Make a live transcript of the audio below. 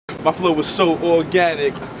My flow is so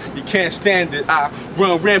organic, you can't stand it. I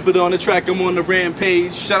run rampant on the track, I'm on the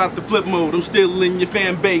rampage. Shout out to Flip Mode, I'm still in your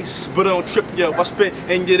fan base. But don't trip, yo, I spit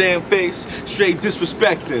in your damn face. Straight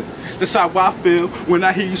disrespected. That's how I feel when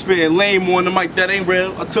I hear you spitting lame on the mic that ain't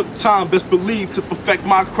real. I took time, best believe, to perfect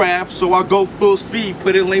my craft. So I go full speed,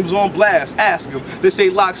 putting lames on blast. Ask them, they say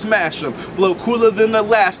lock smash them. Blow cooler than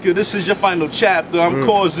Alaska, this is your final chapter. I'm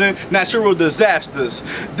causing natural disasters.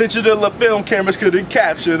 Digital or film cameras couldn't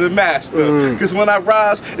capture the master. Cause when I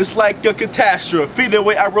rise, it's like a catastrophe. The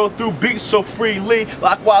way I roll through beats so freely,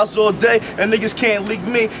 Lockwise all day, and niggas can't leak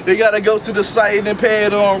me. They gotta go to the site and pay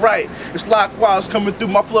it on right. It's Lockwise coming through,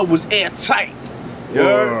 my flow was airtight.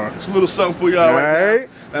 Yeah, it's a little something for y'all right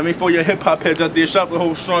now. I mean, for your hip hop heads out there, shout out the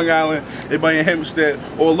whole Strong Island, everybody in Hempstead,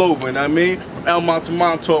 all over. You know what I mean? From Elmont to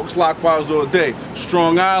Montauk, it's Lockwise all day.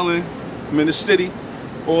 Strong Island, I'm in the city,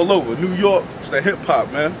 all over. New York, it's that hip hop,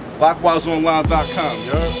 man. LockwiseOnline.com,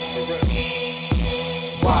 you heard?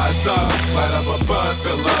 Wise up, light up a bud,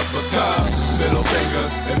 fill up a cup. Middle finger,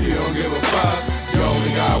 if you don't give a fuck. You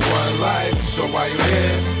only got one life, so while you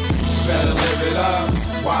here, better live it up.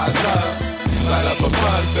 Wise up, light up a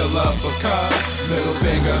bud, fill up a cup. Middle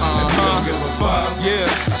finger, if you don't give a fuck. Yeah,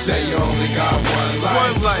 I say you only got one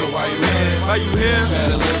life, so while you here,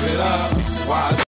 better live it up. Wise